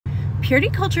purity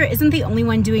culture isn't the only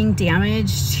one doing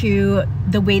damage to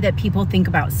the way that people think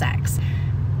about sex.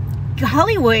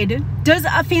 Hollywood does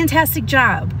a fantastic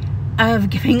job of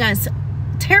giving us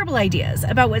terrible ideas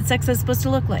about what sex is supposed to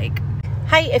look like.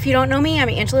 Hi, if you don't know me, I'm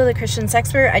Angela, the Christian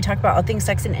Sexpert. I talk about all things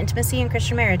sex and intimacy and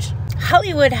Christian marriage.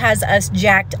 Hollywood has us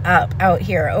jacked up out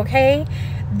here, okay?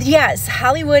 Yes,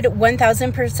 Hollywood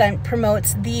 1000%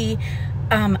 promotes the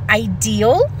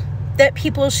ideal that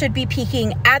people should be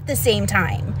peaking at the same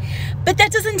time. But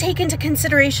that doesn't take into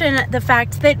consideration the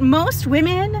fact that most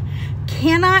women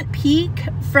cannot peak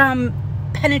from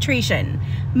penetration.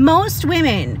 Most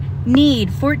women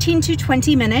need 14 to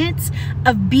 20 minutes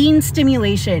of bean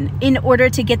stimulation in order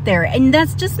to get there. And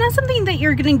that's just not something that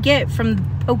you're going to get from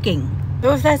poking.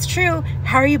 So if that's true,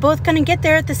 how are you both going to get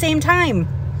there at the same time?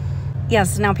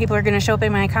 Yes, now people are going to show up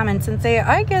in my comments and say,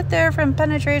 I get there from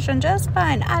penetration just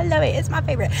fine. I love it. It's my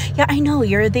favorite. Yeah, I know.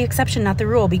 You're the exception, not the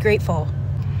rule. Be grateful.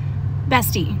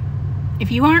 Bestie, if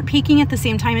you aren't peaking at the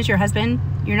same time as your husband,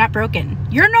 you're not broken.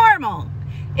 You're normal.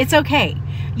 It's okay.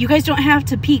 You guys don't have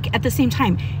to peak at the same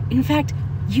time. In fact,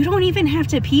 you don't even have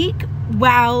to peak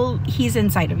while he's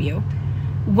inside of you.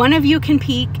 One of you can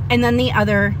peak and then the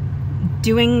other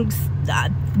doing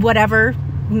whatever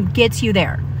gets you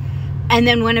there. And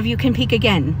then one of you can peak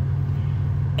again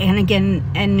and again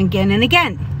and again and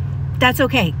again. That's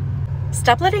okay.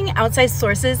 Stop letting outside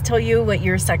sources tell you what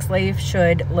your sex life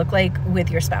should look like with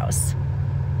your spouse.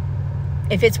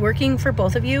 If it's working for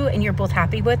both of you and you're both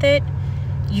happy with it,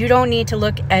 you don't need to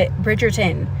look at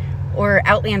Bridgerton or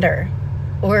Outlander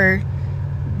or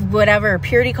whatever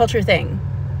purity culture thing.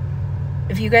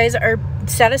 If you guys are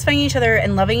satisfying each other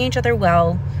and loving each other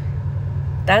well,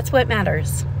 that's what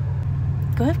matters.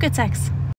 Go have good sex.